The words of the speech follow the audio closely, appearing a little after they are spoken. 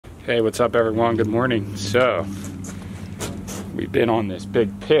Hey, what's up everyone? Good morning. So, we've been on this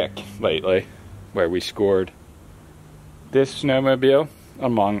big pick lately where we scored this snowmobile,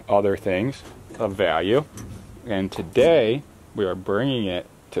 among other things of value. And today, we are bringing it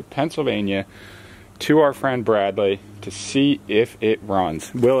to Pennsylvania to our friend Bradley to see if it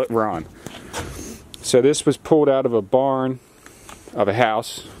runs. Will it run? So this was pulled out of a barn of a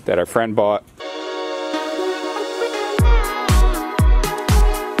house that our friend bought.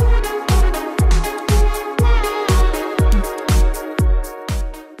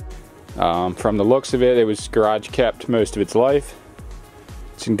 From the looks of it, it was garage kept most of its life.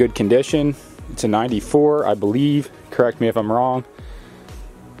 It's in good condition. It's a 94, I believe. Correct me if I'm wrong.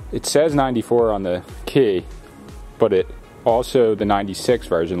 It says 94 on the key, but it also, the 96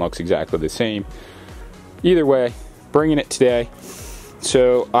 version looks exactly the same. Either way, bringing it today.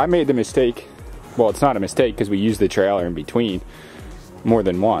 So I made the mistake, well, it's not a mistake because we used the trailer in between more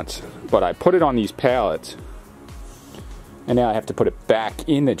than once, but I put it on these pallets and now I have to put it back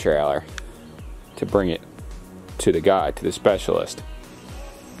in the trailer to bring it to the guy, to the specialist.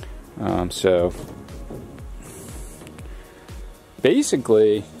 So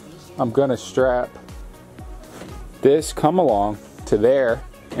basically I'm gonna strap this come along to there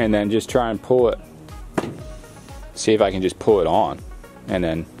and then just try and pull it, see if I can just pull it on, and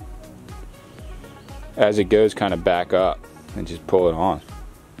then as it goes kind of back up and just pull it on.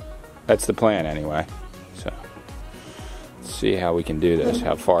 That's the plan anyway. So let's see how we can do this,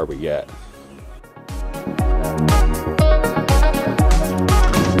 how far we get.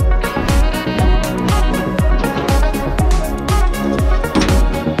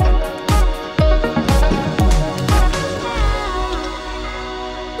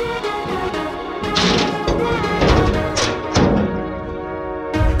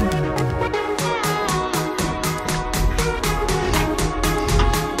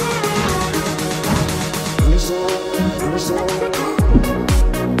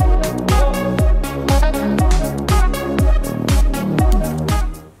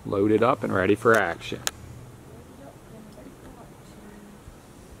 Loaded up and ready for action.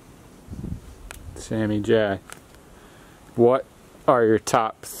 Sammy J, what are your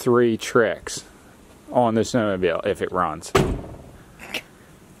top 3 tricks on the snowmobile if it runs?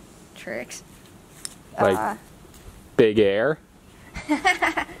 Tricks? Like big air?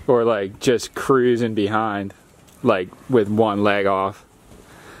 Or like just cruising behind, like with one leg off?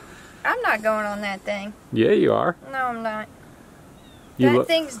 I'm not going on that thing. Yeah, you are. No, I'm not. That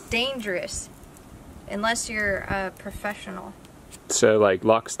thing's dangerous. Unless you're a professional. So like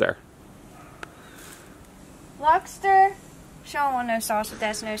Luxter. Luxter? Sean want no sauce with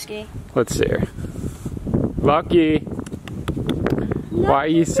that snow ski. Let's see her. Lucky. Why are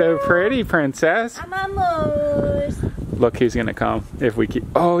you so pretty, princess? I'm almost. Look who's gonna come if we keep.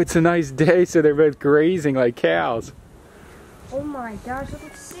 Oh, it's a nice day, so they're both grazing like cows. Oh my gosh, look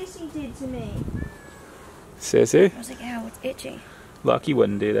what Sissy did to me. Sissy? I was like, ow, it's itchy. Lucky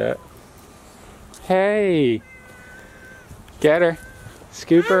wouldn't do that. Hey! Get her.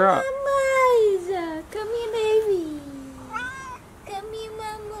 Scoop her up. Mama, come here, baby. Come here,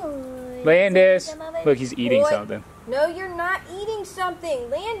 Mama. Landis! Look, he's eating something. No, you're not eating something.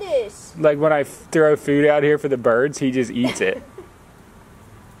 Landis! Like when I throw food out here for the birds, he just eats it.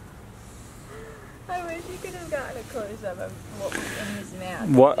 I wish you could have gotten a close-up of what was in his mouth.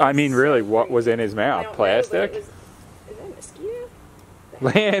 What? I mean, really, what was in his mouth? Plastic? Is that a mosquito?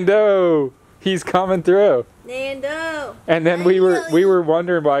 Lando! He's coming through. Lando! And then we were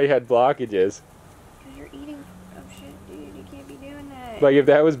wondering why he had blockages. Because you're eating. Oh shit, dude, you can't be doing that. Like if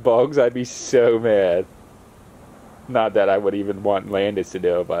that was bugs, I'd be so mad. Not that I would even want Landis to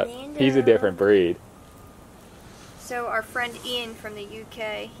do it, but he's a different breed. So our friend Ian from the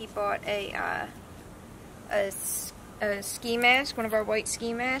UK, he bought a ski mask, one of our white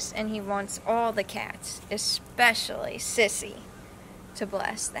ski masks, and he wants all the cats, especially Sissy, to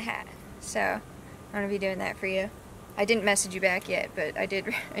bless the hat. So I'm gonna be doing that for you. I didn't message you back yet, but I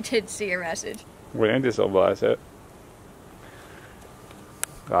did see your message. Landis will bless it.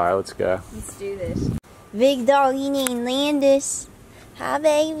 Alright, let's go. Let's do this. Big doggy named Landis. Hi,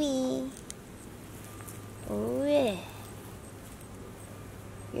 baby. Oh yeah.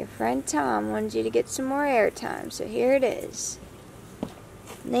 Your friend Tom wanted you to get some more airtime, so here it is.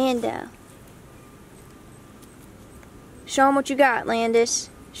 Lando. Show him what you got, Landis.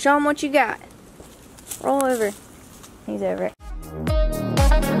 Show him what you got. Roll over. He's over it.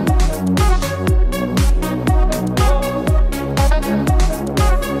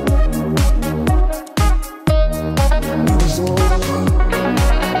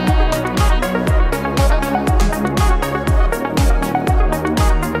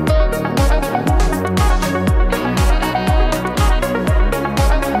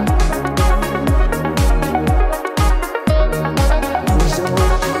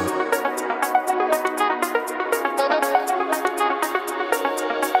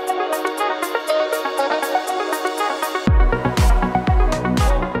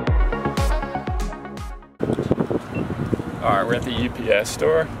 we're at the UPS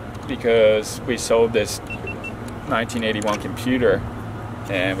store because we sold this 1981 computer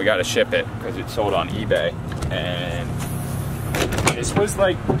and we got to ship it because it's sold on eBay. And this was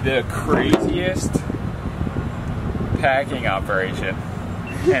like the craziest packing operation,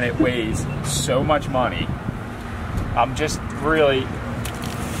 and it weighs so much money. I'm just really...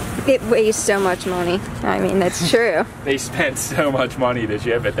 It weighs so much money. I mean, that's true. They spent so much money to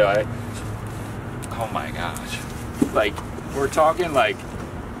ship it though. Oh my gosh. Like, we're talking like,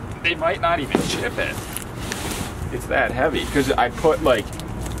 they might not even ship it. It's that heavy. Because I put like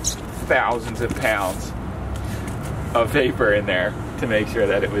thousands of pounds of vapor in there to make sure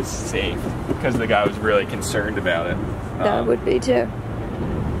that it was safe. Because the guy was really concerned about it. That would be too.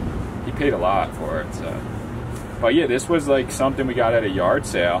 He paid a lot for it, so. But yeah, this was like something we got at a yard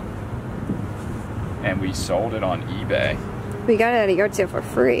sale. And we sold it on eBay. We got it at a yard sale for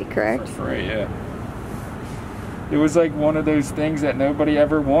free, correct? For free, yeah. It was like one of those things that nobody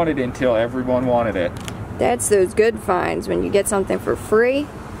ever wanted until everyone wanted it. That's those good finds, when you get something for free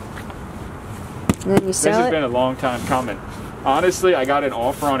and then you sell it. This has been a long time coming. Honestly, I got an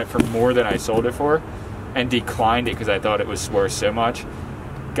offer on it for more than I sold it for and declined it because I thought it was worth so much.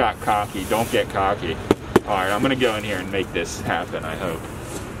 Got cocky. Don't get cocky. Alright, I'm going to go in here and make this happen, I hope.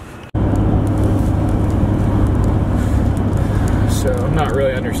 So I'm not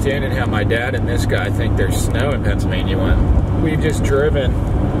really understanding how my dad and this guy think there's snow in Pennsylvania when we've just driven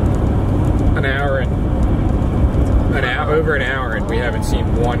over an hour and we haven't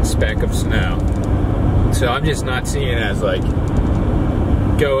seen one speck of snow. So I'm just not seeing it as like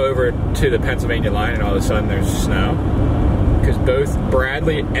go over to the Pennsylvania line and all of a sudden there's snow. Because both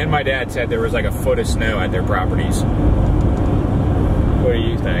Bradley and my dad said there was like a foot of snow at their properties. What do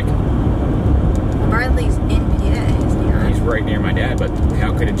you think? Bradley's in PA, isn't he? He's right near my dad, but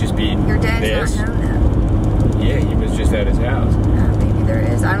how could it just be Your dad's this? not home now. Yeah, he was just at his house. Maybe there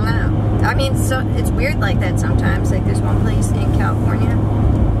is. I don't know. I mean, so it's weird like that sometimes. Like there's one place in California,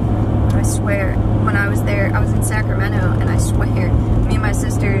 I swear, when I was there, I was in Sacramento, and I swear, me and my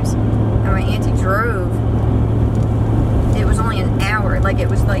sisters and my auntie drove. It was only an hour. Like it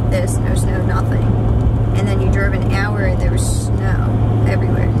was like this, no snow, nothing. And then you drove an hour and there was snow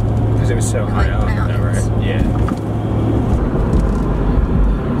everywhere. Because it was so high up, right? Yeah.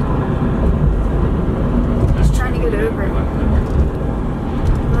 Just trying to get over.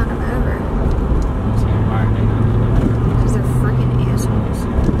 Let them over. Because they're freaking assholes.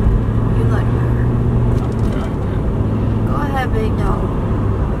 You let them over. Go ahead, big dog.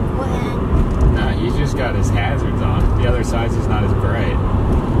 Go ahead. Nah, he's just got his hazards on. The other side's just not as bright.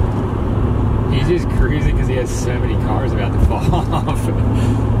 He's just cruising because he has so many cars about to fall off.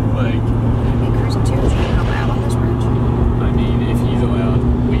 Like, Hey, cruising too, is being allowed on this bridge? I mean, if he's allowed,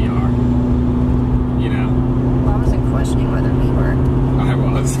 we are. You know? Well, I wasn't questioning whether we were. I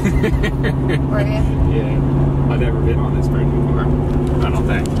was. Were you? Yeah. I've never been on this bridge before. I don't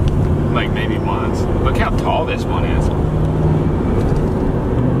think. Like, maybe once. Look how tall this one is.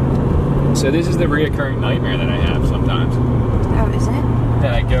 So this is the reoccurring nightmare that I have sometimes. Oh, is it?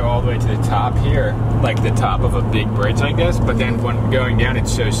 That I go all the way to the top here, like the top of a big bridge like this, but then when going down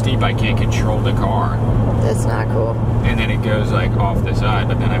it's so steep I can't control the car. That's not cool. And then it goes like off the side,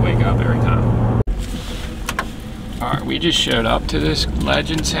 but then I wake up every time. Alright, we just showed up to this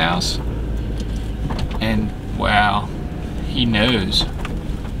legend's house, and wow, he knows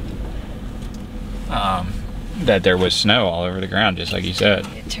that there was snow all over the ground, just like he said.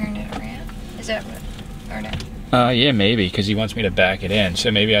 You turn it around? Is that what? Or no? Yeah, maybe, because he wants me to back it in. So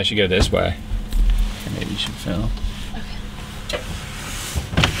maybe I should go this way. Or maybe you should film. Okay.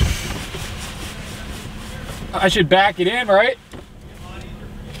 I should back it in, right?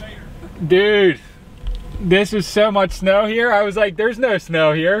 Dude, this is so much snow here. I was like, there's no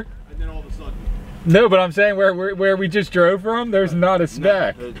snow here. And then all of a sudden. No, but I'm saying where we just drove from, there's not a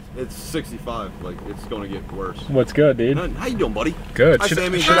speck. No, it's 65. Like, it's going to get worse. What's good, dude? How you doing, buddy? Good. Hi,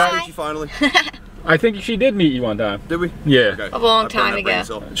 Sammy. Should Nice to I? meet you finally. I think she did meet you one time. Did we? Yeah. Okay. A long I put time that brain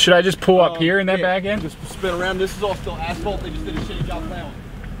ago. cell. Should I just pull up here and then yeah, back in? Just spin around. This is all still asphalt. They just did a shitty job plowing.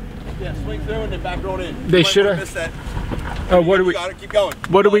 Yeah, swing through and then back road in. They You might should wanna have. miss that. Oh, what do we? You got it. Keep going.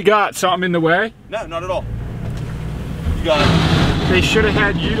 What do we got? Something in the way? No, not at all. You got it. They should have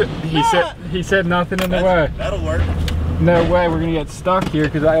had you. He said nothing in the way. That'll work. No way, we're gonna get stuck here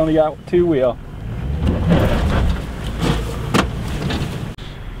because I only got two wheel.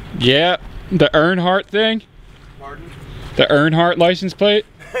 Yeah, the Earnhardt thing. Pardon? The Earnhardt license plate.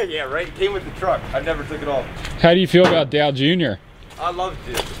 Yeah, right. It came with the truck. I never took it off. How do you feel about Dale Jr.? I loved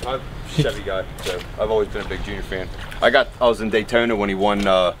it. I'm a Chevy guy, so I've always been a big Junior fan. I was in Daytona when he won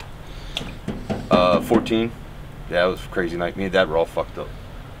 14. Yeah, it was a crazy night. Me and Dad were all fucked up.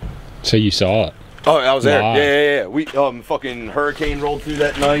 So you saw it? Oh, I was there. Live. Yeah. We fucking hurricane rolled through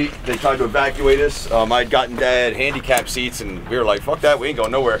that night. They tried to evacuate us. I'd gotten Dad handicap seats, and we were like, "Fuck that, we ain't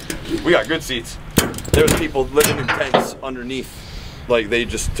going nowhere. We got good seats." There was people living in tents underneath. Like they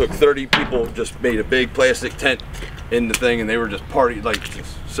just took 30 people, just made a big plastic tent in the thing, and they were just partying like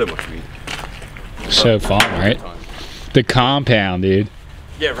just so much meat. So fun, right? The compound, dude.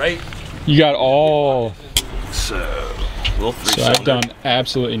 Yeah, right. You got all. So I've done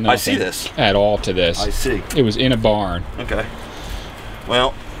absolutely nothing. I see this at all to this. I see. It was in a barn. Okay.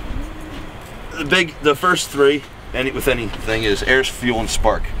 Well, the first three, with anything, is air, fuel, and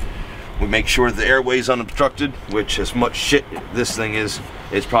spark. We make sure the airway's unobstructed, which as much shit this thing is,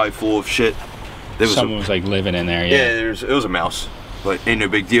 it's probably full of shit. Someone was like living in there. Yeah, it was a mouse, but ain't no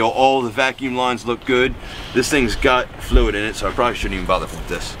big deal. All the vacuum lines look good. This thing's got fluid in it, so I probably shouldn't even bother with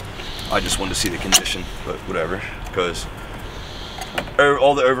this. I just wanted to see the condition, but whatever, because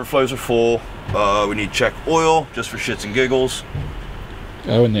all the overflows are full. We need check oil just for shits and giggles.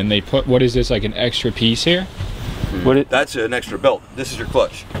 Oh, and then they put, what is this, like an extra piece here? That's an extra belt. This is your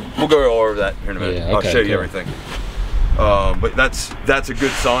clutch. We'll go all over that here in a minute. Yeah, okay, I'll show you everything. But that's a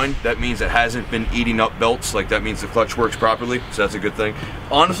good sign. That means it hasn't been eating up belts. Like that means the clutch works properly. So that's a good thing.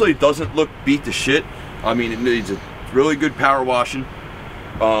 Honestly, it doesn't look beat to shit. I mean, it needs a really good power washing.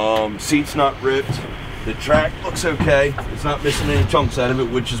 Seat's not ripped. The track looks okay. It's not missing any chunks out of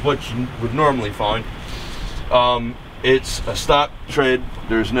it, which is what you would normally find. It's a stock tread.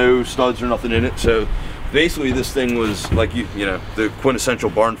 There's no studs or nothing in it. So basically this thing was like, you know, the quintessential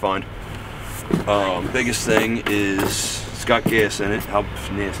barn find. Biggest thing is it's got gas in it. How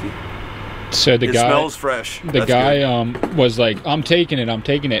nasty. So it smells fresh. The guy was like, I'm taking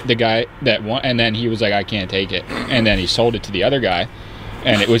it. The guy that won, and then he was like, I can't take it. And then he sold it to the other guy.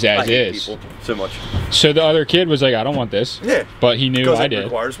 And it was as is. People so much. So the other kid was like, I don't want this. Yeah. But he knew I did. It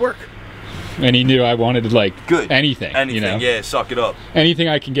requires work. And he knew I wanted to, like, anything. Anything, you know? Yeah, suck it up. Anything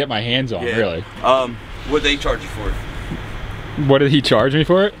I can get my hands on, really. What'd they charge you for it? What did he charge me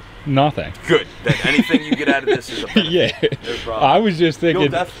for it? Nothing. Good. Then anything you get out of this is a benefit. Yeah. No problem. I was just thinking,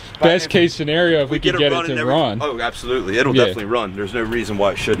 best case scenario, if we could get it to run. Oh, absolutely. It'll definitely run. There's no reason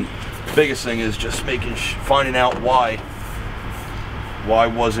why it shouldn't. Biggest thing is just finding out why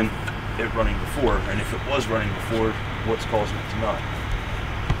wasn't it running before, and if it was running before, what's causing it to not?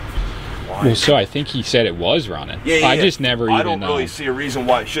 Why? Well, so I think he said it was running. Yeah. I just never even I don't really see a reason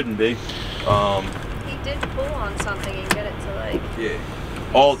why it shouldn't be. He did pull on something and get it to like. Yeah.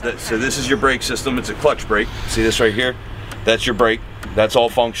 So this is your brake system. It's a clutch brake. See this right here? That's your brake. That's all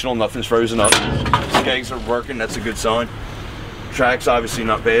functional. Nothing's frozen up. Kegs are working. That's a good sign. Track's obviously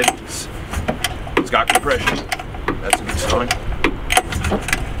not bad. It's got compression. That's a good sign.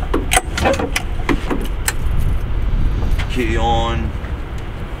 Key on,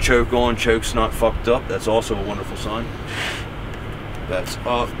 choke's not fucked up. That's also a wonderful sign. That's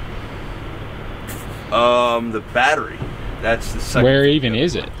up. The battery, that's the second. Where even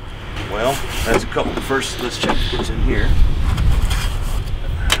is it? Well, that's a couple. First, let's check what's in here.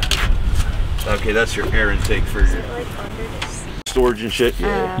 Okay, that's your air intake for your storage and shit.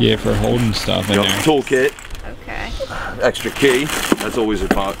 Yeah, for holding stuff in there. Toolkit. Okay. Extra key. That's always a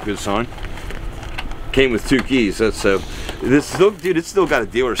good sign. Came with 2 keys. That's so. This still, dude, it's still got a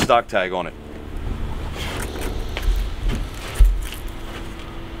dealer stock tag on it.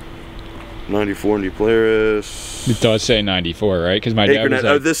 '94 Indy Polaris. It does say 94, right? Because my dad was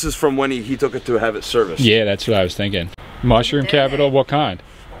like, this is from when he took it to have it serviced. Yeah, that's what I was thinking. Mushroom capital, what kind?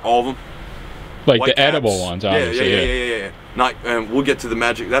 All of them. Like White the edible ones, obviously. Yeah. Not, we'll get to the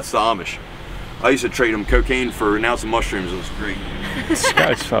magic. That's the Amish. I used to trade them cocaine for an ounce of mushrooms. It was great. This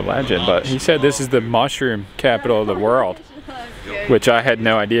guy's a legend, but he said this is the mushroom capital of the world, which I had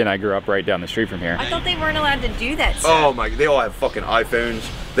no idea, and I grew up right down the street from here. I thought they weren't allowed to do that stuff. Oh my, they all have fucking iPhones.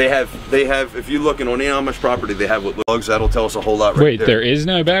 They have, if you're looking on the Amish property, they have what lugs. That'll tell us a whole lot right there. Wait, there is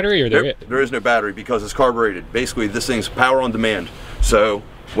no battery, or there is no battery because it's carbureted. Basically, this thing's power on demand. So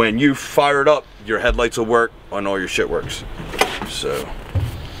when you fire it up, your headlights will work and all your shit works. So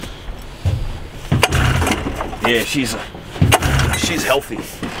yeah, she's healthy.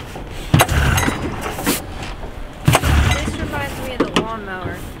 This reminds me of the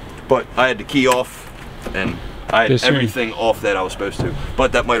lawnmower. But I had the key off, and I had everything off that I was supposed to.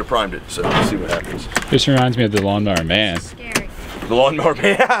 But that might have primed it, so let's see what happens. This reminds me of the Lawnmower Man. Scary. The Lawnmower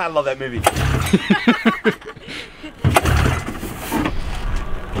Man. I love that movie.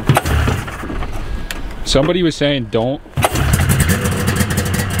 Somebody was saying don't.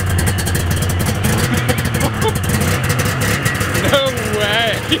 No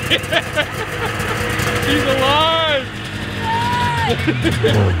way. He's alive.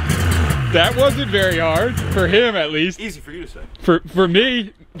 That wasn't very hard for him, at least. Easy for you to say. For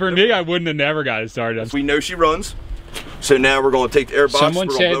me, I wouldn't have never got it started. We know she runs, so now we're going to take the air box. Someone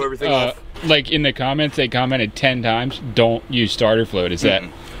we're going to said, blow everything off. like in the comments, they commented 10 times, don't use starter fluid. Is that,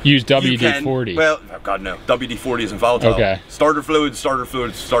 use WD-40? Well, oh God, no. WD-40 isn't volatile. Okay. Starter fluid, starter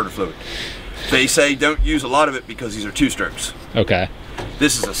fluid, starter fluid. They say don't use a lot of it because these are 2-strokes. Okay.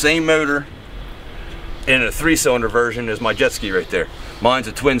 This is the same motor in a 3-cylinder version as my jet ski right there. Mine's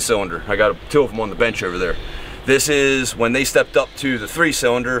a twin cylinder. I got 2 of them on the bench over there. This is when they stepped up to the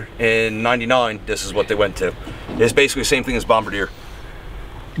 3-cylinder in '99. This is what they went to. It's basically the same thing as Bombardier.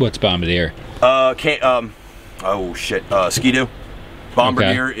 What's Bombardier? Oh shit. Ski-Doo.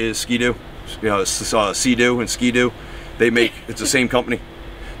 Bombardier is Ski-Doo. You know, it's Sea-Doo and Ski-Doo. They make, it's the same company.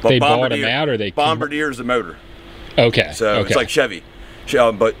 But They bought them out, or they? Bombardier is the motor. Okay. So okay. it's like Chevy.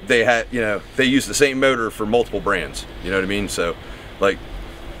 But they had, you know, they use the same motor for multiple brands. You know what I mean? So, like,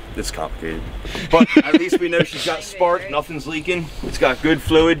 it's complicated. But at least we know she's got spark. Nothing's leaking. It's got good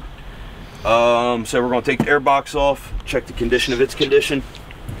fluid. So we're gonna take the air box off, check the condition of its condition,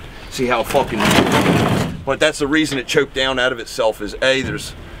 see how fucking. But that's the reason it choked down out of itself. Is A,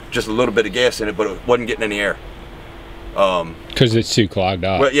 there's just a little bit of gas in it, but it wasn't getting any air. Because it's too clogged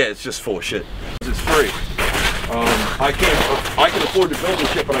up. Well, yeah, it's just full of shit. It's free. I can afford to build the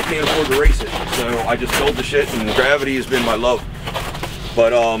shit, but I can't afford to race it. So I just build the shit, and gravity has been my love.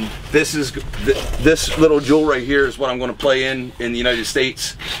 But this little jewel right here is what I'm going to play in the United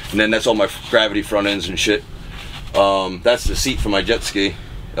States, and then that's all my gravity front ends and shit. That's the seat for my jet ski.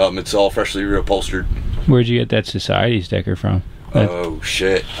 It's all freshly reupholstered. Where'd you get that society sticker from? Oh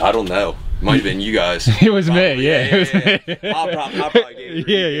shit, I don't know. Might have been you guys. It was probably. me, yeah. It was me. I'll probably gave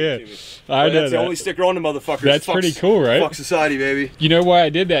it. Yeah. I know that's the only sticker on the motherfuckers. That's pretty cool, right? Fuck society, baby. You know why I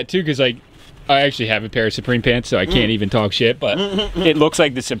did that too? Because like, I actually have a pair of Supreme pants, so I can't even talk shit. But it looks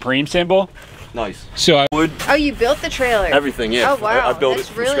like the Supreme symbol. Nice. So I would. Oh, you built the trailer? Everything, yeah. Oh wow, I built that's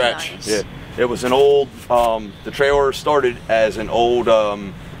it from really scratch. nice. Yeah. It was an old. The trailer started as an old.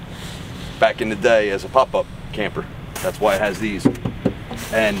 Back in the day, as a pop-up camper. That's why it has these.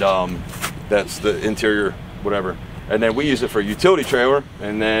 And that's the interior, whatever. And then we used it for a utility trailer,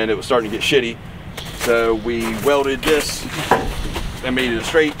 and then it was starting to get shitty. So we welded this and made it a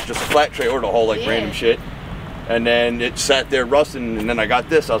straight, just a flat trailer to haul like random shit. And then it sat there rusting, and then I got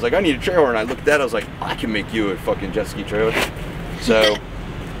this. I was like, I need a trailer, and I looked at that, I was like, I can make you a fucking jet ski trailer. So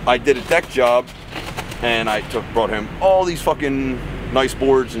I did a deck job, and I brought him all these fucking nice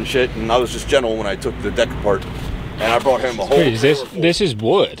boards and shit, and I was just gentle when I took the deck apart. And I brought him a whole. Wait, this is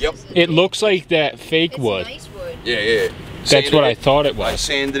wood? Yep. It looks like that fake wood. Nice wood. Yeah. That's what I thought it I was.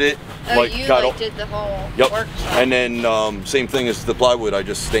 sanded it. Oh, you did the whole work. And then same thing as the plywood. I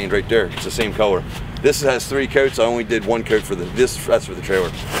just stained right there. It's the same color. This has 3 coats. I only did 1 coat for that's for the trailer.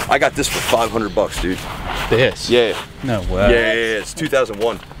 I got this for $500, dude. This? Yeah. No way. Yeah. It's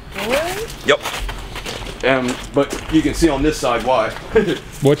 2001. Really? Yep. But you can see on this side why.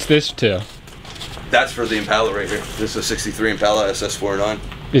 What's this to? That's for the Impala right here. This is a 63 Impala SS409.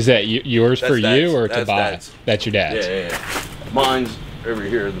 Is that yours for you or to buy? Dad's. That's your dad's? Yeah. Mine's over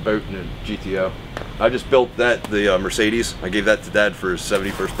here, the boat and the GTO. I just built that, the Mercedes. I gave that to Dad for his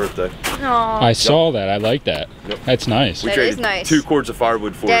 71st birthday. Aww. I saw that. I like that. Yep. That's nice. We That traded is nice. 2 cords of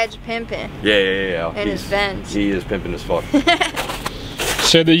firewood for Dad's it. pimping. Yeah. And his Benz. He is pimping as fuck.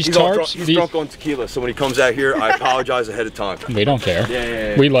 So these He's all tarps, drunk, he's drunk on tequila, so when he comes out here, I apologize ahead of time. we don't care.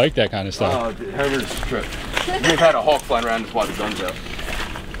 Yeah. We like that kind of stuff. Oh, Herbert's trip. We've had a hawk flying around, that's why the gun's out.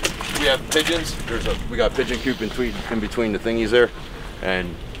 We have pigeons. We got a pigeon coop in between the thingies there,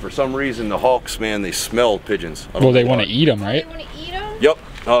 and for some reason the hawks, man, they smell pigeons. Well, they want to eat them, right? They want to eat them? Yep.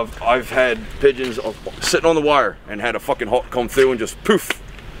 I've had pigeons sitting on the wire and had a fucking hawk come through and just poof,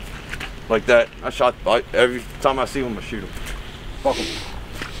 like that. Every time I see them, I shoot them. Fuck them.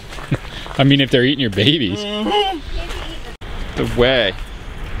 I mean, if they're eating your babies. The way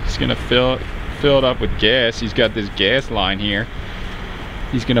he's gonna fill it up with gas. He's got this gas line here.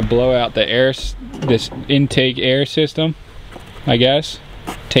 He's gonna blow out the this intake air system, I guess.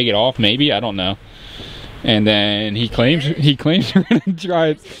 Take it off, maybe, I don't know. And then he claims we're gonna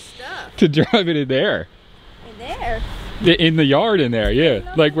try to drive it in there. In there? In the yard in there,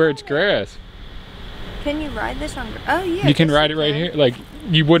 yeah, like where it's grass. Can you ride this on? Oh yeah. You can ride it right here. Like,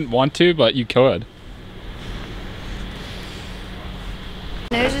 you wouldn't want to, but you could.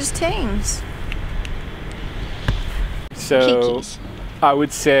 There's his tings. So, Kiki's. I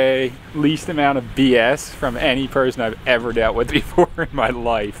would say least amount of BS from any person I've ever dealt with before in my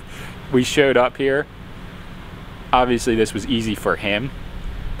life. We showed up here. Obviously this was easy for him,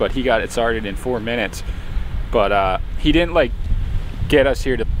 but he got it started in 4 minutes. But he didn't get us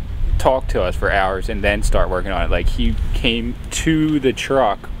here to talk to us for hours and then start working on it. Like, he came to the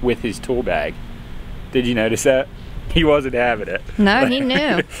truck with his tool bag. Did you notice that? He wasn't having it. No, he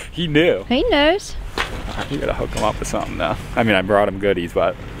knew. He knew. He knows. You gotta hook him up with something now. I mean, I brought him goodies,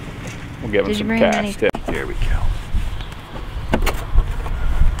 but we'll give him some cash too. There we go.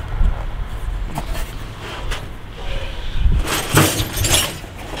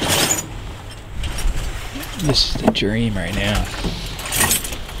 This is the dream right now.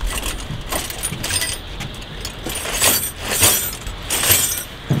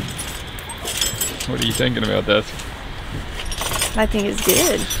 What are you thinking about this? I think it's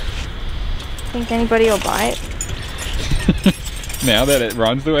good. Think anybody will buy it? Now that it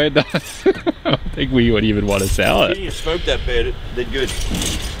runs the way it does, I don't think we would even want to sell it. You didn't smoke that bad, it did good.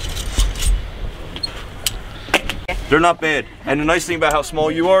 They're not bad. And the nice thing about how small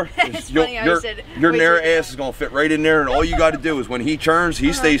you are is your narrow ass is gonna fit right in there, and all you gotta do is when he turns,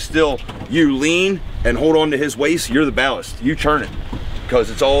 he stays still. You lean and hold on to his waist, you're the ballast. You turn it. Because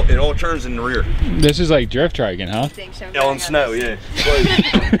it all turns in the rear. This is like drift triking, huh? On snow, yeah.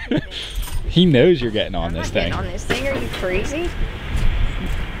 He knows you're getting on this thing. On this thing, are you crazy?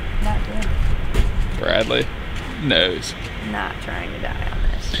 Not good. Bradley knows. Not trying to die on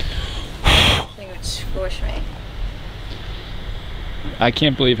this. I think it would squish me. I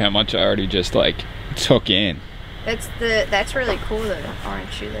can't believe how much I already just like took in. That's really cool, the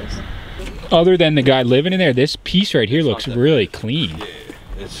orange shoelace. Other than the guy living in there, this piece right here looks really clean. Yeah,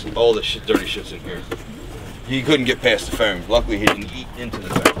 it's all the dirty shit's in here. He couldn't get past the foam. Luckily, he didn't eat into the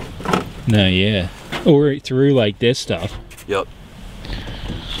foam. No, yeah. Or through like this stuff. Yep.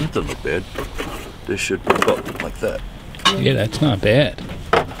 That doesn't look bad. This should pop up like that. Yeah, that's not bad.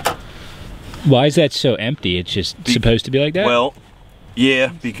 Why is that so empty? It's just supposed to be like that? Well,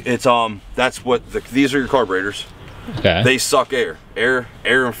 yeah, it's that's what these are your carburetors. Okay. They suck air.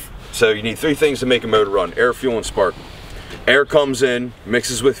 So you need three things to make a motor run: air, fuel, and spark. Air comes in,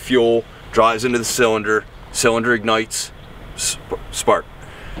 mixes with fuel, drives into the cylinder, cylinder ignites, spark.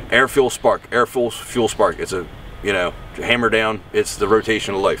 Air, fuel, spark. Air, fuel, spark. It's a, hammer down, it's the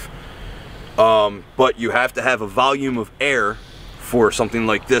rotation of life. But you have to have a volume of air for something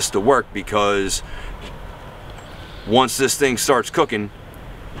like this to work, because once this thing starts cooking,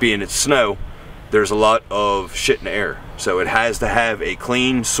 being it's snow, there's a lot of shit in the air. So it has to have a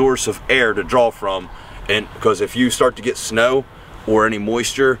clean source of air to draw from, and because if you start to get snow or any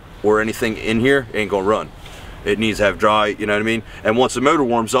moisture or anything in here, it ain't gonna run. It needs to have dry, you know what I mean? And once the motor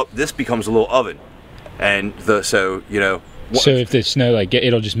warms up, this becomes a little oven. And so if the snow, like,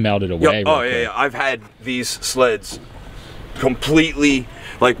 it'll just melt it away. Yep. Oh yeah, I've had these sleds completely,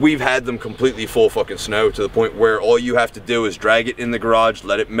 like, we've had them completely full of fucking snow to the point where all you have to do is drag it in the garage,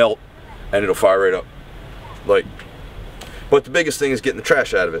 let it melt, and it'll fire right up. Like, but the biggest thing is getting the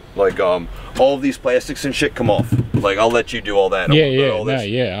trash out of it. Like, all of these plastics and shit come off. Like, I'll let you do all that.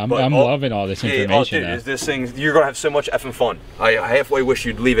 I'm loving all this information. Dude, this thing, you're gonna have so much effing fun. I halfway wish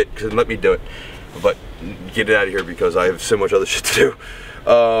you'd leave it and let me do it, but get it out of here because I have so much other shit to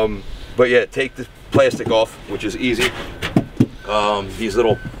do. But yeah, take the plastic off, which is easy. These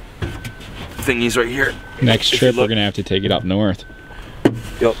little thingies right here. Next trip, we're gonna have to take it up north.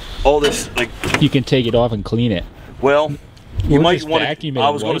 Yep. All this, like, you can take it off and clean it. Well, you might want to. I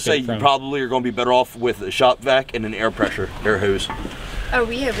was going to say you probably are going to be better off with a shop vac and an air hose. Oh,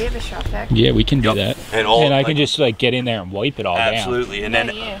 we have a shop vac. Yeah, we can do that. And I can just like get in there and wipe it all down. Absolutely. And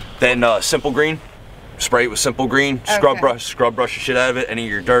then Simple Green, spray it with Simple Green. Scrub brush the shit out of it, any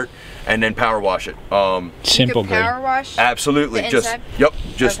of your dirt, and then power wash it. Simple Green. Power wash. Absolutely.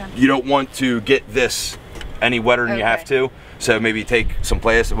 You don't want to get this any wetter than you have to. So maybe take some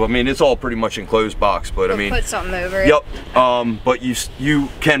plastic. Well, I mean, it's all pretty much enclosed box, but I mean, put something over it. Yep. But you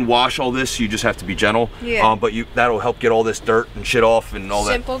can wash all this. You just have to be gentle. Yeah. But that'll help get all this dirt and shit off and all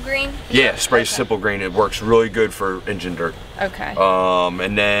that. Simple Green. Yeah, spray Simple Green. It works really good for engine dirt. Okay.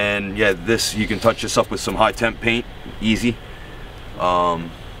 And then this you can touch this up with some high temp paint, easy.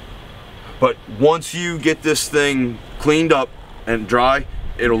 But once you get this thing cleaned up and dry,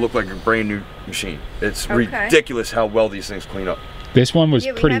 it'll look like a brand new machine. It's ridiculous how well these things clean up. This one was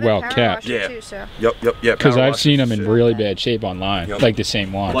pretty well kept. Yeah. Too, so. Yep. Because I've seen them in really bad shape online, like the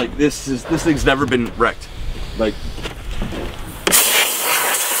same one. Like this thing's never been wrecked. Like.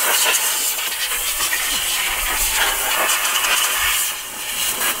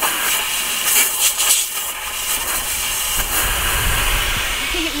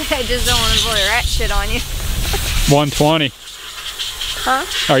 I just don't want to blow rat shit on you. 120. Huh?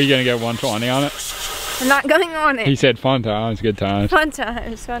 Are you gonna get 120 on it? I'm not going on it. He said fun times, good times. Fun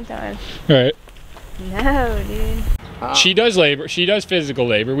times, fun times. All right. No, dude. She does labor. She does physical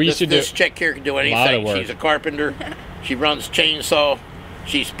labor. We used to do. This chick here can do anything. lot of work. She's a carpenter. She runs chainsaw.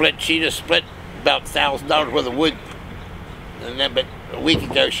 She just split about $1,000 worth of wood. And then, but a week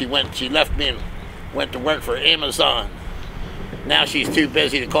ago, she left me and went to work for Amazon. Now she's too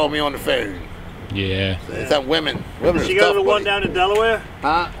busy to call me on the phone. Yeah. It's that women. Women. She go to the one down in Delaware?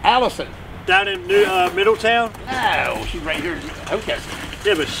 Allison. Down in Middletown? No, she's right here in Newcastle.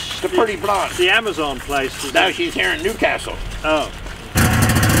 Yeah, but the pretty blonde. The Amazon place. No, she's here in Newcastle. Oh.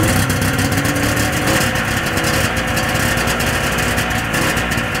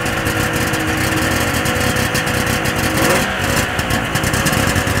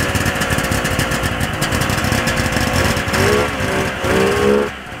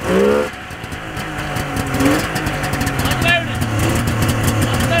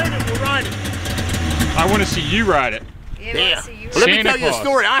 I want to see you ride it. Yeah. Well, let me tell you a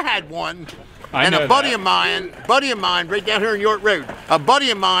story. I had one, and a buddy of mine right down here in York Road, a buddy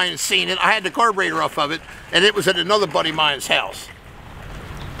of mine seen it. I had the carburetor off of it, and it was at another buddy of mine's house.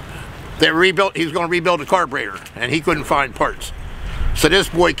 He was going to rebuild the carburetor, and he couldn't find parts. So this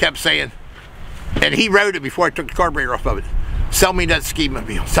boy kept saying, and he rode it before I took the carburetor off of it, sell me that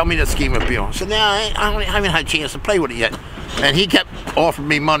ski-mobile, sell me that ski-mobile. So now I haven't had a chance to play with it yet. And he kept offering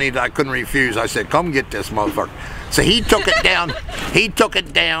me money that I couldn't refuse. I said, come get this motherfucker. So he took it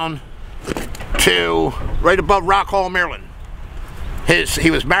down, to right above Rock Hall, Maryland.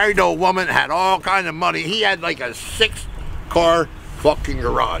 He was married to a woman, had all kind of money. He had like a 6-car fucking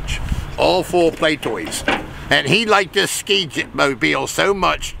garage, all full of play toys. And he liked this ski-mobile so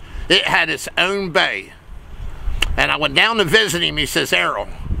much, it had its own bay. And I went down to visit him. He says, Errol,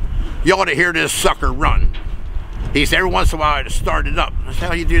 you ought to hear this sucker run. He said, every once in a while, I just start it up. I said,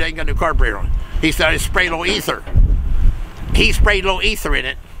 how you do that? Ain't got no carburetor on. He said, I sprayed a little ether. He sprayed a little ether in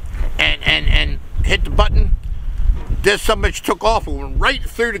it and hit the button. This so much took off and went right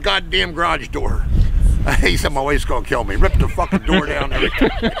through the goddamn garage door. He said, my wife's going to kill me. Ripped the fucking door down there.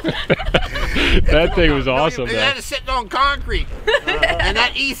 That thing was awesome, It had it sitting on concrete. And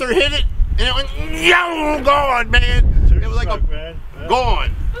that ether hit it, and it went, yo, gone, man. It was like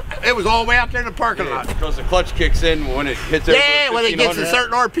gone. It was all the way out there in the parking lot. Because the clutch kicks in when it hits over. Yeah, when it gets to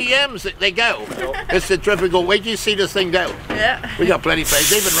certain RPMs, they go. It's the typical, wait till you see this thing go. Yeah. We got plenty of plays.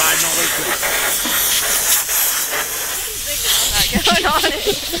 They've been riding all over.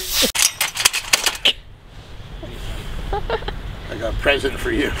 I got a present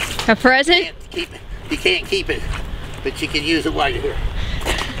for you. A present? You can't keep it, but you can use it while you're here.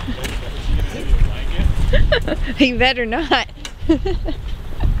 You better not.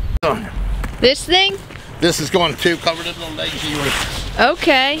 This thing? This is going to cover the little legs of yours.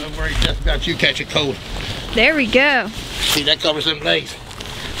 Okay. Don't worry just about you catch a cold. There we go. See, that covers them legs.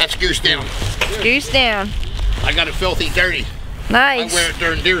 That's goose down. Goose down. I got it filthy dirty. Nice. I wear it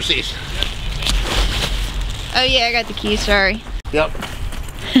during deer season. Oh yeah, I got the key, sorry. Yep.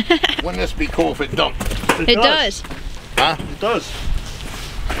 Wouldn't this be cool if it dumped? It does. Huh? It does.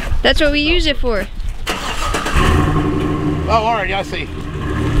 That's what we use it for. Oh, all right, I see.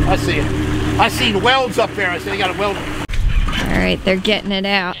 I see it. I seen welds up there. I said, they got a weld. All right, they're getting it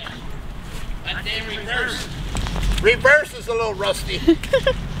out. That damn reverse. Reverse is a little rusty.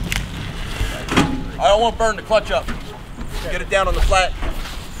 I don't want to burn the clutch up. Get it down on the flat.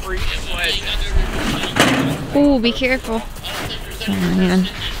 Ooh, be careful. Oh, man.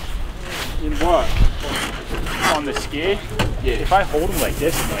 In what? On the ski? Yeah. If I hold them like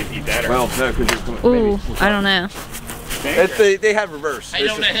this, it might be better. Well, no, because you're coming. Ooh, I don't know. They have reverse. Hey,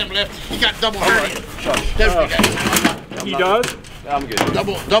 don't let him lift. He got double hernia. He does? I'm good.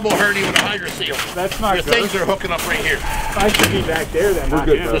 Double hernia with a hydro seal. That's not The good. things are hooking up right here. I should be back there then. We're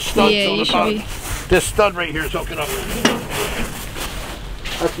good, bro. The stud's Yeah, on you the should bottom. be. This stud right here is hooking up.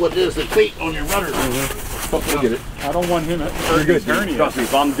 That's what it is, the cleat on your rudder. We'll get it. I don't want him to You're hurt good. his hernia. Trust me,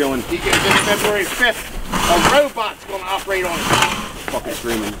 if I'm doing He gets this February 5th. A robot's going to operate on it. fucking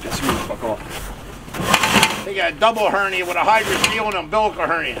screaming, just scream the fuck off. They got a double hernia with a hydro seal and an umbilical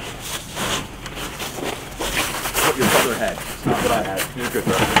hernia. What your brother had. It's not what I had. You're good,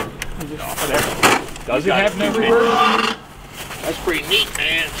 bro. Does it have no reverse? That's pretty neat,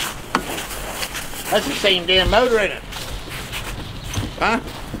 man. That's the same damn motor in it. Huh?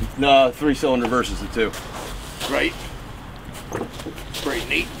 No, 3-cylinder versus the 2. Right. Pretty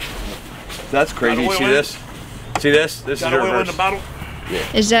neat. That's crazy. You see this? See this? This is Got your oil in the reverse. bottle?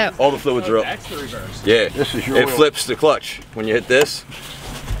 Is that? All the fluids are up. That's the reverse. Yeah. This is your It oil. flips the clutch when you hit this.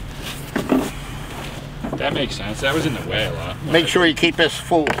 That makes sense. That was in the way a lot. Make sure you keep this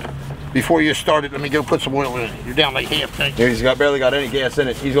full before you start it. Let me go put some oil in it. You're down like half tank. He's barely got any gas in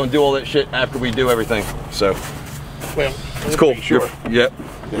it. He's gonna do all that shit after we do everything. So Well, It's cool. Sure. Yep.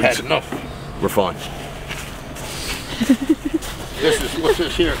 Had enough. We're fine. What's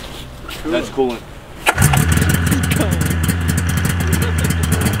this here? That's coolant.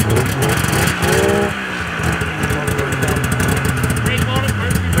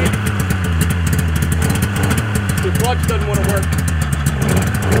 The clutch doesn't want to work.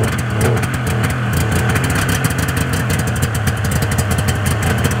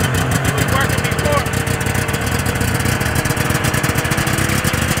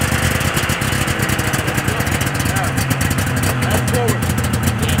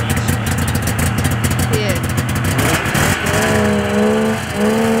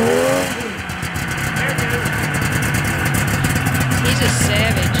 He's a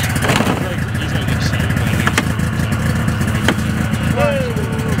savage.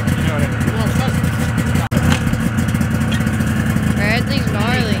 Bradley's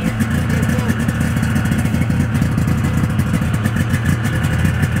gnarly.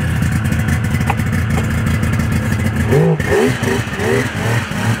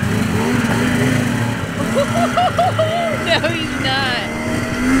 No, he's not.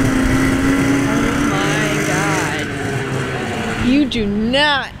 Oh my God. You do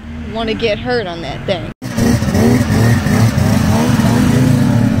not want to get hurt on that thing.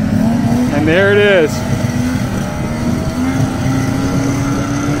 And there it is.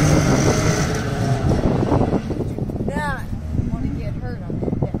 Not want to get hurt on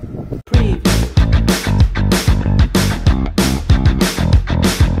that thing.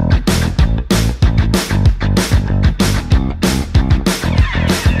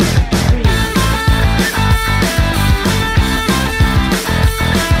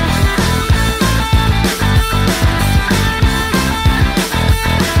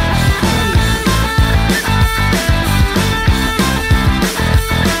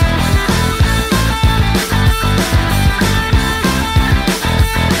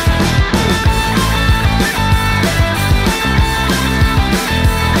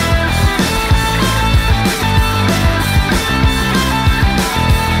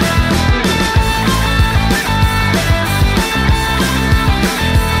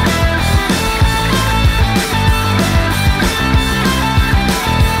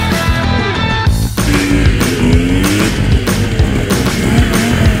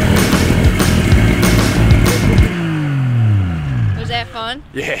 Was that fun?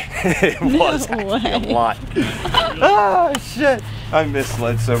 Yeah, it was actually a lot. Oh shit! I miss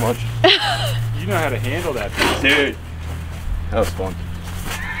sled so much. You know how to handle that thing. Dude, that was fun.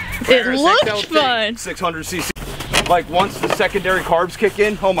 It looked fun. 600cc. Like once the secondary carbs kick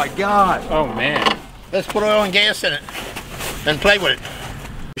in, oh my god. Oh man. Let's put oil and gas in it and play with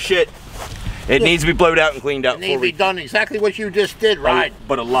it. Shit. It needs to be blowed out and cleaned out. It needs to be done exactly what you just did, right?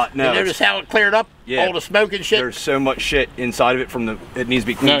 But a lot. No. You notice how it cleared up? Yeah. All the smoke and shit? There's so much shit inside of it from the. It needs to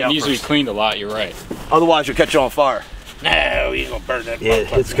be cleaned No, out it needs to be first. cleaned a lot, you're right. Otherwise, you'll catch it on fire. No, you gonna burn that Yeah,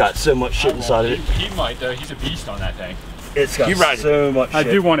 motherfucker. it's got so much shit inside of it. He might though, he's a beast on that thing. It's got You ride it. so much I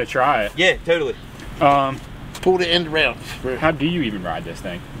shit. do want to try it. Yeah, totally. Pull the end around. How do you even ride this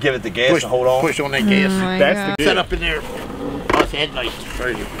thing? Give it the gas Push, and hold on. push on that gas. Oh my That's God. the Set deal. up in there. Oh, it's headlights.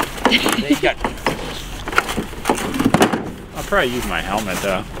 Crazy. They got I'll probably use my helmet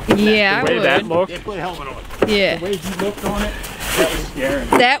though. Yeah, The way I that would. looked, They put a helmet on. Yeah. the way he looked on it, that was scaring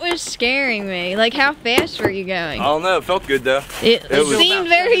me. That was scaring me. Like, how fast were you going? I don't know. It felt good though. It was seemed about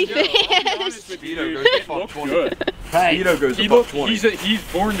very 7 fast. Speedo goes It to looked 20. good. Hey, Speedo goes He to looked, 20. he's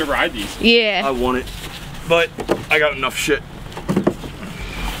born to ride these. I Yeah. want it, but I got enough shit.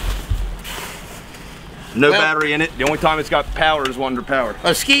 No Well- battery in it. The only time it's got power is under power.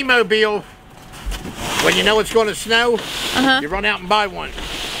 a ski mobile, when you know it's going to snow, you run out and buy one.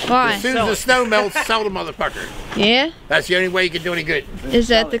 Why? As soon as the snow melts, sell the motherfucker. Yeah? That's the only way you can do any good. Is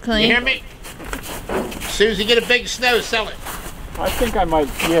that the You claim? hear me? As soon as you get a big snow, sell it. I think I might,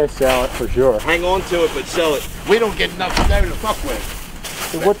 yeah, sell it for sure. Hang on to it, but sell it. We don't get enough snow to fuck with.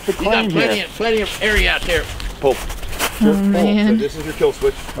 So what's the You got claim here? plenty of area out there. Pull. Oh, So man. this is your kill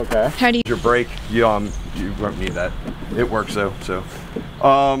switch. Okay. How do you... Your brake. You won't need that. It works though. So,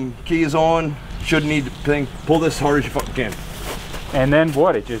 key is on. Shouldn't need the thing. Pull this as hard as you fucking can. And then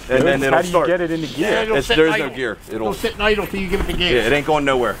what? It just And goes? then it'll How do you start. get it into gear? it'll sit There's idle. no gear. It'll sit idle till you give it the gas. Yeah, it ain't going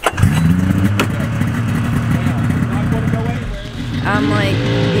nowhere. I'm like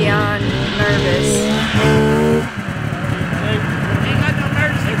beyond nervous. Ain't got no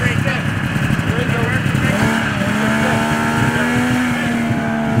emergency brake yet. There ain't no emergency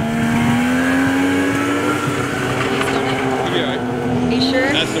You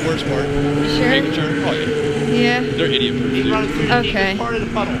sure? That's the worst part. You sure? Making sure. Oh yeah. Yeah. They're idiot proofs. He's dude. running through Okay. the part of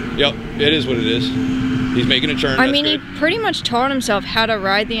the puddle. Yep, it is what it is. He's making a turn. I mean, he pretty much taught himself how to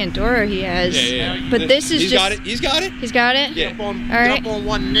ride the Enduro he has. Yeah. But this is He's got it. He's got it. He's got it? Yeah. All right. Jump on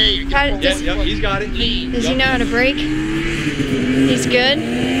one knee. Yep, he's got it. Does he know how to brake? He's good?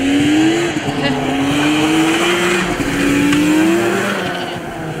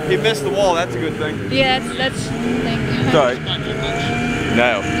 He missed the wall. That's a good thing. Yeah, that's the thing. Sorry.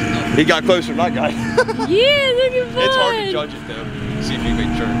 No. He got closer than that guy. Yeah, looking fun. It's hard to judge it though. See if he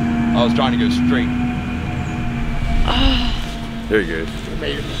can turn. I was trying to go straight. There he goes. He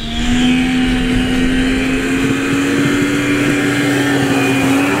made it.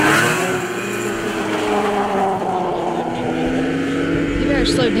 You better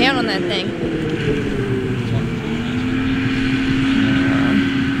slow down on that thing.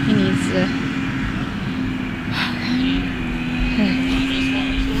 He needs to.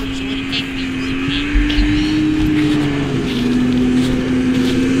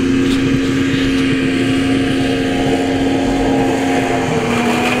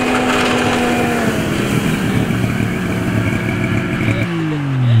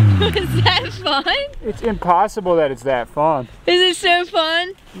 Is that fun? It's impossible that it's that fun. Is it so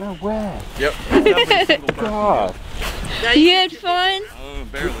fun? No way. Yep. God. You had fun?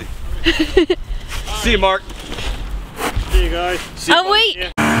 Barely. See you, Mark. See you guys. See you, Oh, wait.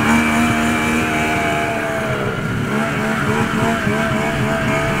 Yeah.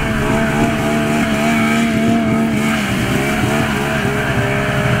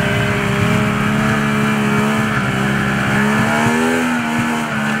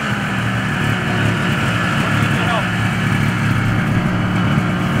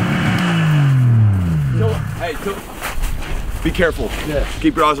 Hey, be careful. Yeah.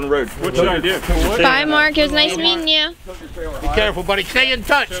 Keep your eyes on the road. What should I do? Bye, Mark. It was nice meeting you. Be careful, buddy. Stay in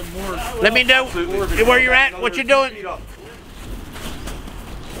touch. Let me know where you're at, what you're doing.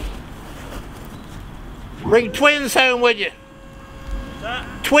 Bring twins home with you.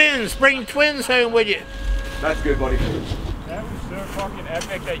 Twins. Bring twins home with you. That's good, buddy. That was so fucking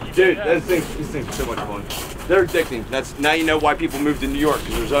epic that you Dude, these things are so much fun. They're addicting. Now you know why people move to New York,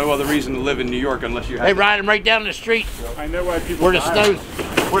 because there's no other reason to live in New York unless you have. They ride them right down the street. I know why people. Where the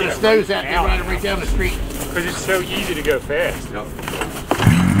snow's at, they ride them right down the street. Because it's so easy to go fast. Yep.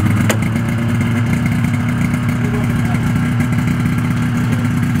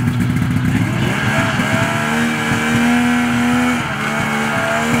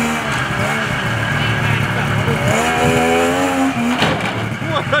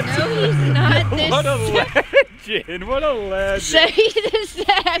 No, he's not this. What a legend! What a legend! So he's a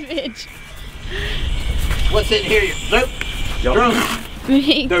savage. What's in here? Nope.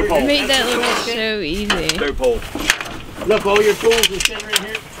 Make No pole. that look so easy. No pole. Look, all your tools are sitting right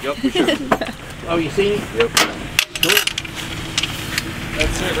here. Yep, we should. Oh, you see it? Yep.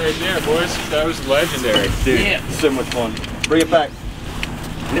 That's it right there, boys. That was legendary. Dude, Yeah. so much fun. Bring it back.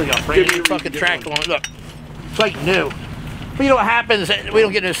 There you go. Bring your fucking track on. Look, it's like new. But you know what happens? We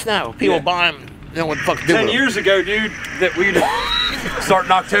don't get no snow. People buy them. They don't know what the fuck to do 10 with them. years ago, dude, that we'd start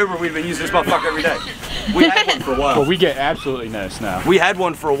in October, we'd been using this motherfucker every day. We had one for a while. Well, we get absolutely no snow. We had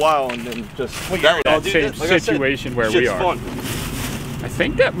one for a while and then just That same situation where we shit's are. fun. I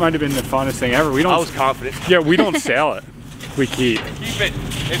think that might have been the funnest thing ever. We don't. I was confident. Yeah, we don't sell it. We keep. Keep it.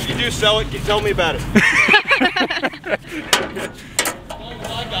 If you do sell it, tell me about it.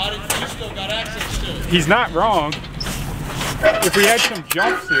 He's not wrong. If we had some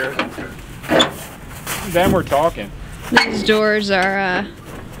jumps here, then we're talking. These doors are,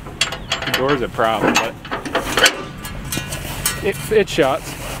 The door's a problem, but it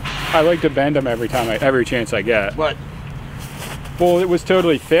shuts. I like to bend them every chance I get. What? Well, it was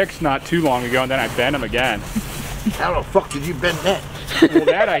totally fixed not too long ago, and then I bent them again. How the fuck did you bend that? Well,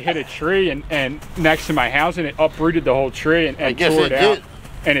 that I hit a tree and next to my house, and it uprooted the whole tree and guess tore it it out, did.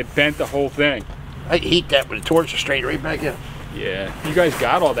 and it bent the whole thing. I heat that with a torch straight right back in. Yeah, you guys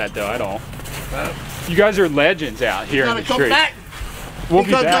got all that though. I don't. You guys are legends out here in Gotta the come street. back. We'll You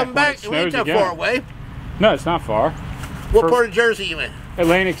be gotta back come when back. it We ain't snows that again. far away. No, it's not far. What part of Jersey you in?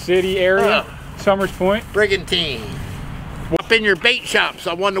 Atlantic City area, Summers Point. Brigantine. Up in your bait shops.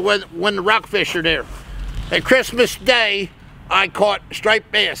 I wonder when the rockfish are there. At Christmas Day, I caught striped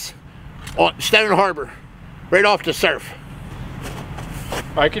bass on Stone Harbor, right off the surf.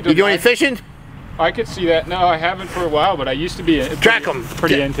 I could. You do any fishing? I could see that. No, I haven't for a while, but I used to be Track 'em.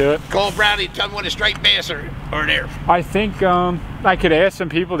 pretty into it. Call Brownie, tell me when the striped bass are there. I think I could ask some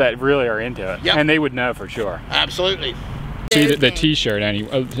people that really are into it, Yep. and they would know for sure. Absolutely. See the T-shirt,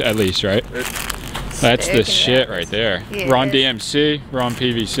 at least, right? That's the shit right there. Yeah, Ron it is. DMC, Ron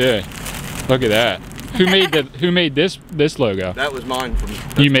PVC. Look at that. Who made this logo? That was mine.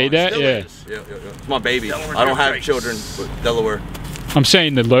 You made that? Still Yeah. is. Yeah. It's my baby. Delaware I don't have Drift children, but Delaware. I'm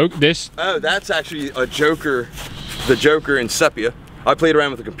saying the logo. This. Oh, that's actually a Joker, the Joker in sepia. I played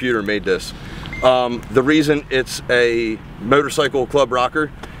around with the computer and made this. The reason it's a motorcycle club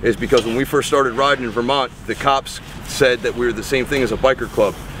rocker is because when we first started riding in Vermont, the cops said that we were the same thing as a biker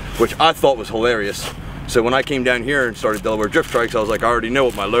club, which I thought was hilarious. So when I came down here and started Delaware Drift Strikes, I was like, I already know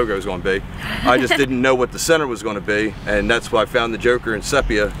what my logo is going to be. I just didn't know what the center was going to be, and that's why I found the Joker in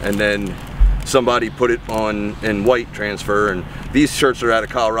sepia, and then somebody put it on in white transfer, and these shirts are out of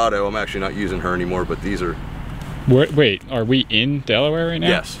Colorado. I'm actually not using her anymore, but these are... Wait, are we in Delaware right now?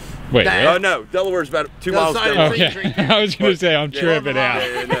 Yes. Wait, Oh no, Delaware's about 2 miles down. okay. I was gonna say I'm tripping out.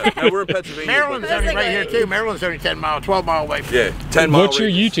 No, we're in Pennsylvania. Maryland's but- only right here too. Maryland's only 10 miles, 12 mile away. Yeah, 10 miles. What's your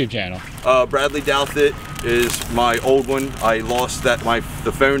YouTube channel? Bradley Douthit is my old one. I lost that.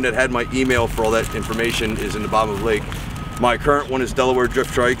 The phone that had my email for all that information is in the bottom of the lake. My current one is Delaware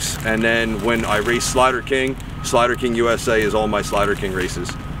Drift Strikes, and then when I race Slider King USA is all my Slider King races,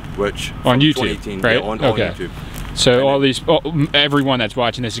 which On YouTube, 2018, right? yeah, on YouTube. So all these, everyone that's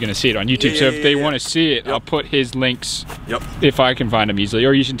watching this is going to see it on YouTube. Yeah, so if they yeah. want to see it, Yep. I'll put his links, Yep. if I can find them easily,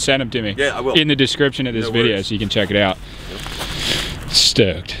 or you should send them to me. Yeah, I will. In the description of this No video, worries. so you can check it out.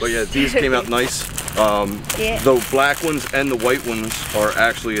 Stoked. But yeah, these came out nice. Yeah. The black ones and the white ones are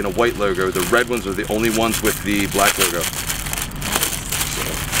actually in a white logo. The red ones are the only ones with the black logo.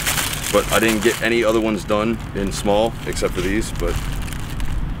 But I didn't get any other ones done in small except for these. But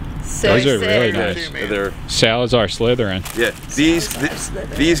So Those are really sick. nice. they're Salazar Slytherin. yeah.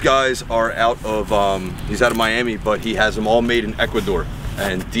 These guys are out of he's out of Miami, but he has them all made in Ecuador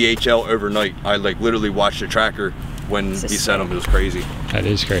and DHL overnight. I like literally watched the tracker when he sent them. It was crazy. That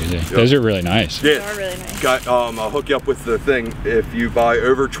is crazy. Those are really nice. Yeah. They are really nice. Got I'll hook you up with the thing. If you buy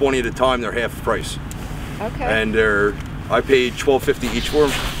over 20 at a time, they're half price. Okay. And I paid $12.50 each for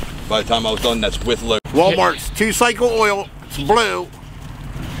them. By the time I was done, that's with load. Walmart's 2-cycle oil. It's blue.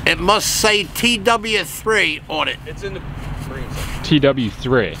 It must say TW3 on it. It's in the green section.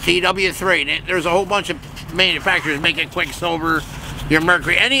 TW3. TW3. There's a whole bunch of manufacturers making Quicksilver, your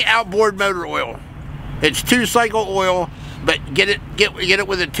Mercury, any outboard motor oil. It's 2-cycle oil, but get it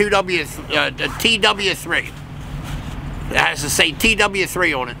with a TW3. It has to say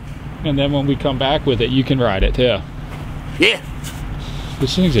TW3 on it. And then when we come back with it, you can ride it too. Yeah.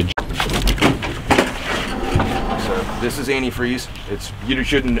 This thing's a... So this is antifreeze. You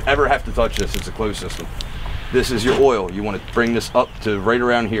shouldn't ever have to touch this. It's a closed system. This is your oil. You want to bring this up to right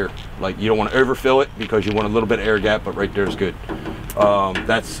around here. Like you don't want to overfill it because you want a little bit of air gap, but right there is good.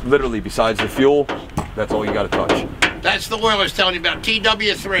 That's literally besides the fuel. That's all you got to touch. That's the oil I was telling you about,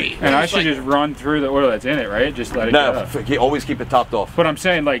 TW3. And I should just run through the oil that's in it, right? Just let it No, go. always keep it topped off. But I'm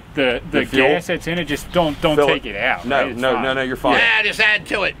saying, like, the fuel? gas that's in it, just don't Fill take it out. No, right? It's fine. no, you're fine. Yeah, just add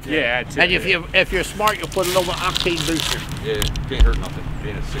to it. Yeah, add to And it. if you're smart, you'll put a little octane booster. Yeah, can't hurt nothing.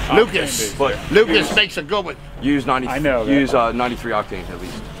 Being a 60. Lucas. But Lucas makes a good one. use 90. I know that. Use 93 octane at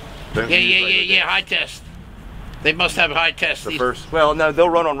least. Don't use regular. High test. They must have high test. The first, well, no, they'll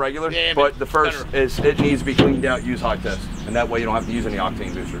run on regular, Yeah, but the first better. is it needs to be cleaned out. Use high test, and that way you don't have to use any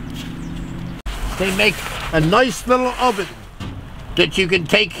octane booster. They make a nice little oven that you can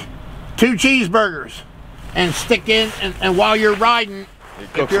take 2 cheeseburgers and stick in, and while you're riding,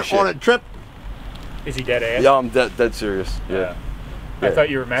 if you're on a trip, Is he dead ass? Yeah, I'm dead serious. Yeah. I thought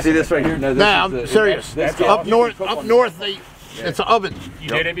you were messing See this with right here? No, this no, is I'm the- serious. that's Up awesome. north, it's an oven. You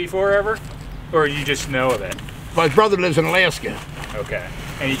did it before ever? Or you just know of it? My brother lives in Alaska. Okay.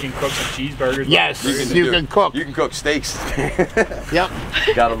 And you can cook some cheeseburgers? Yes, with it? you can cook. You can cook steaks. Yep.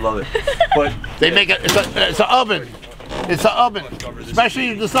 Gotta love it. But They make it. It's an oven. It's an oven,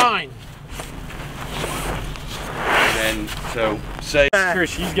 especially designed. and so say. Chris,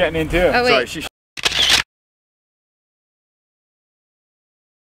 she's getting into it. Oh, wait. Sorry,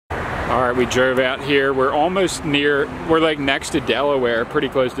 All right, we drove out here. We're almost near, we're like next to Delaware, pretty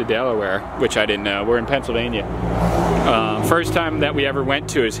close to Delaware, which I didn't know. We're in Pennsylvania. First time that we ever went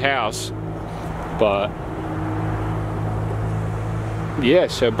to his house, but yeah,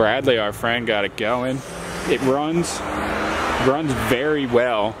 so Bradley, our friend, got it going. It runs very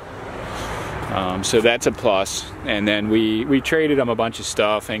well. So that's a plus. And then we traded him a bunch of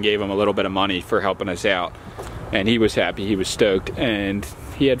stuff and gave him a little bit of money for helping us out. And he was happy, he was stoked, and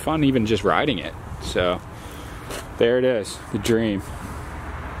he had fun even just riding it. So there it is, the dream.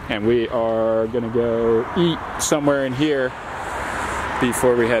 And we are gonna go eat somewhere in here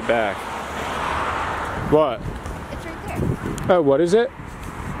before we head back. What? It's right there. Oh, what is it?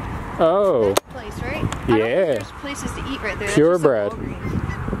 Oh, That's the place, right? I don't think Yeah. there's places to eat right there. That's Pure just a bread.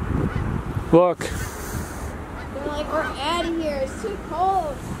 Walgreens. look. We're out of here. It's too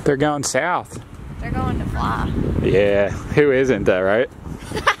cold. They're going south. They're going to fly. Yeah, who isn't that, right?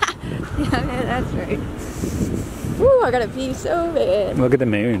 Yeah, man, that's right. Woo, I gotta pee so bad. Look at the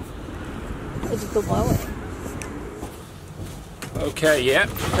moon. It's glowing. Okay, yep,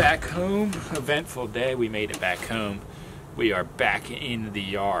 back home. Eventful day. We made it back home. We are back in the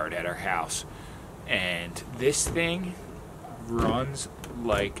yard at our house. And this thing runs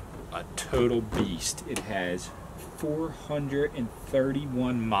like a total beast. It has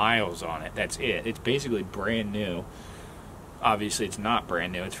 431 miles on it. That's it. It's basically brand new. Obviously, it's not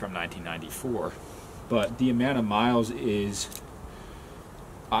brand new. It's from 1994. But the amount of miles is,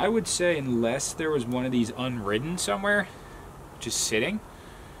 I would say, unless there was one of these unridden somewhere, just sitting,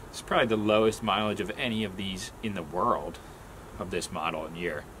 it's probably the lowest mileage of any of these in the world of this model and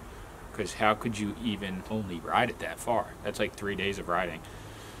year. Because how could you even only ride it that far? That's like 3 days of riding.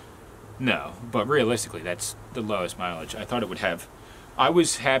 No, but realistically, that's the lowest mileage. I thought it would have. I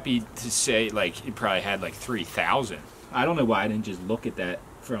was happy to say, like, it probably had like 3,000. I don't know why I didn't just look at that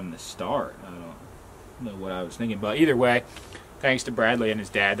from the start. I don't know what I was thinking. But either way, thanks to Bradley and his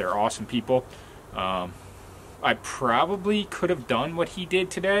dad. They're awesome people. I probably could have done what he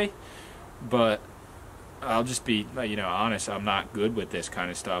did today, but I'll just be, honest. I'm not good with this kind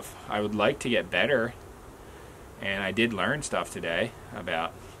of stuff. I would like to get better, and I did learn stuff today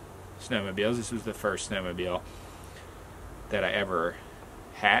about snowmobiles. This was the first snowmobile that I ever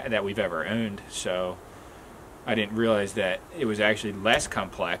had, that we've ever owned, so I didn't realize that it was actually less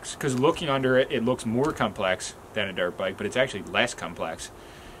complex, because looking under it, it looks more complex than a dirt bike, but it's actually less complex.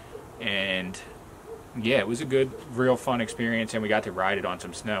 And yeah, it was a good, real fun experience, and we got to ride it on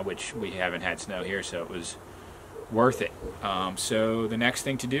some snow, which we haven't had snow here, so it was worth it. So the next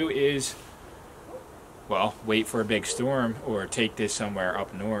thing to do is, well, wait for a big storm or take this somewhere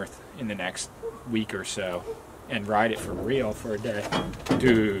up north in the next week or so and ride it for real for a day.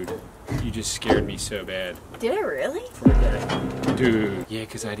 Dude, you just scared me so bad. Did I really? For a day. Dude. Yeah,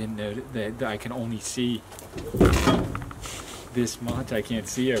 because I didn't know that I can only see this much. I can't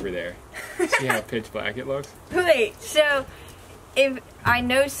see over there. See how pitch black it looks? Wait, so if I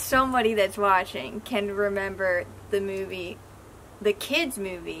know somebody that's watching can remember the movie, the kids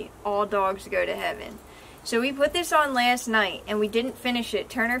movie, All Dogs Go to Heaven. So we put this on last night and we didn't finish it.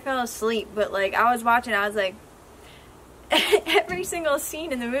 Turner fell asleep, but like I was watching, I was like, every single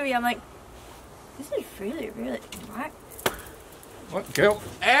scene in the movie, I'm like, this is really, really, what? What? Go.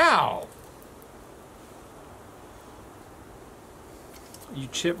 Ow! You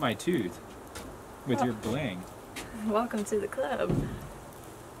chipped my tooth with your bling. Welcome to the club.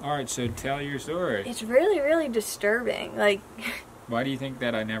 Alright, so tell your story. It's really, really disturbing. Like, why do you think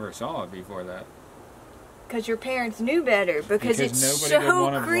that I never saw it before that? Because your parents knew better. Because it's nobody so would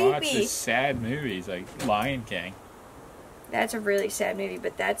want to creepy. watch the sad movies like Lion King. That's a really sad movie,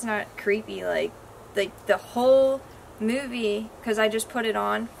 but that's not creepy. Like the whole movie, because I just put it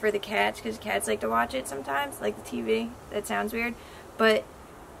on for the cats, because cats like to watch it sometimes, like the TV. That sounds weird. But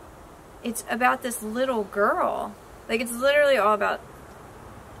it's about this little girl. Like, it's literally all about,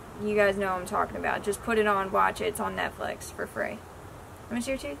 you guys know what I'm talking about. Just put it on, watch it. It's on Netflix for free. Let me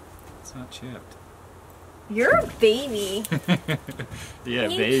see your tooth. It's not chipped. You're a baby. Yeah,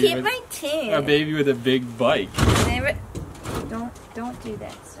 you baby. hit my tooth. A baby with a big bike. Don't do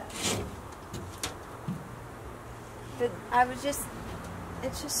that stuff. But I was just,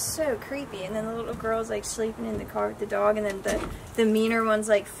 it's just so creepy. And then the little girl's like sleeping in the car with the dog, and then the meaner one's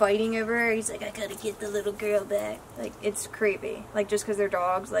like fighting over her. He's like, I gotta get the little girl back. Like, it's creepy. Like, just because they're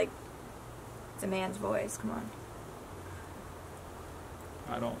dogs, like, it's a man's voice. Come on.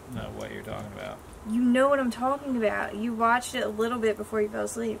 I don't know what you're talking about. You know what I'm talking about. You watched it a little bit before you fell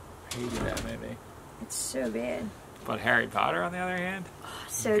asleep. I hated that movie. It's so bad. But Harry Potter, on the other hand,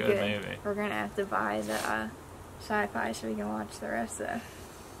 So good. Movie. We're gonna have to buy the sci-fi so we can watch the rest of it.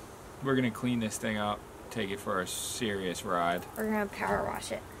 We're gonna clean this thing up, take it for a serious ride, We're gonna power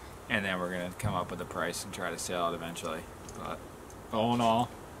wash it. and then we're gonna come up with a price and try to sell it eventually. But all in all,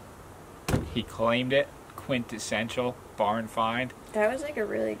 he claimed it. Quintessential barn find. That was like a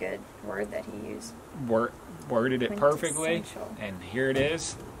really good word that he used. Worded it perfectly, Quintessential. and here it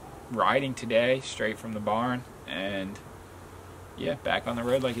is, riding today straight from the barn, and yeah, back on the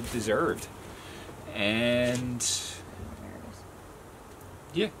road like it deserved. And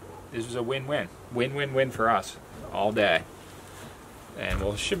yeah, this was a win-win. Win-win-win for us all day. And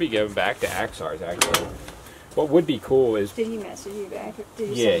we'll should be going back to Axar's actually. What would be cool is, Did he message you back?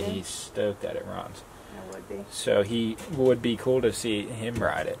 Did you yeah, send him? he's stoked that it runs. That would be. So he would be cool to see him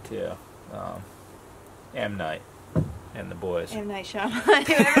ride it too. M Night. and the boys. M. Night Shyamalan.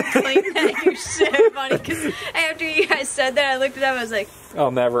 Whoever claimed that, you're so funny. Because after you guys said that, I looked it up. I was like,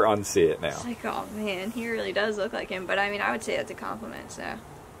 I'll never unsee it now. it's like, oh man, he really does look like him. But I mean, I would say that's a compliment. So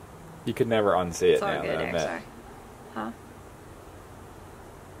You could never unsee it it's all now. good. That I There, met. sorry. Huh?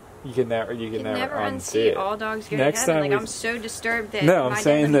 You can never unsee it. All dogs go Next to heaven. time Like, we- I'm so disturbed that No, I'm my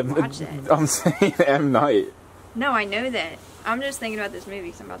saying dad that. wouldn't watch that. I'm saying M Night. No, I know that. I'm just thinking about this movie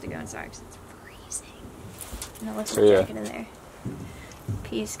because I'm about to go inside because it's freezing. No, let's So, yeah. jacket in there.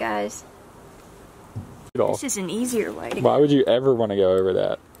 Peace, guys. At all. This is an easier way to Why go. would you ever want to go over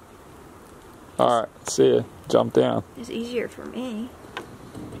that? All right, see ya. Jump down. It's easier for me.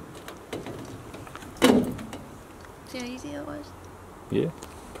 See how easy it was? Yeah,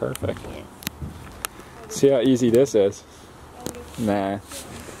 perfect. Yeah. See how easy this is. Nah.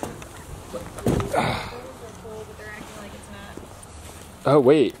 Oh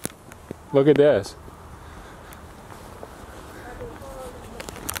wait, look at this.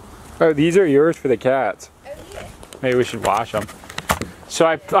 Oh, these are yours for the cats. Maybe we should wash them. So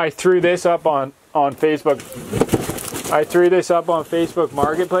I threw this up on Facebook. I threw this up on Facebook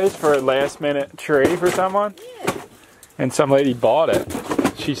Marketplace for a last minute tree for someone. And some lady bought it.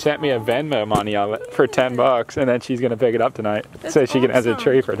 She sent me a Venmo money of it for $10, and then she's gonna pick it up tonight, so she can as a awesome.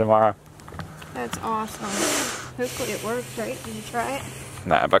 tree for tomorrow. That's awesome. Hopefully it works, right? Did you try it?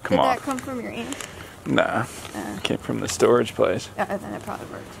 Nah, but come Did on. that come from your aunt? Nah, came from the storage place. Then it probably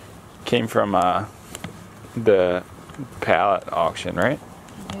worked. Came from the pallet auction, right?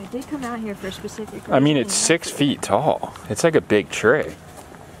 Yeah, it did come out here for a specific reason. I mean, it's and 6 feet tall. It's like a big tree.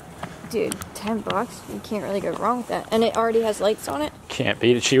 Dude, $10. You can't really go wrong with that. And it already has lights on it. Can't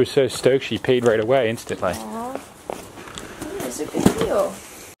beat it. She was so stoked she paid right away instantly. Aw. It's a good deal.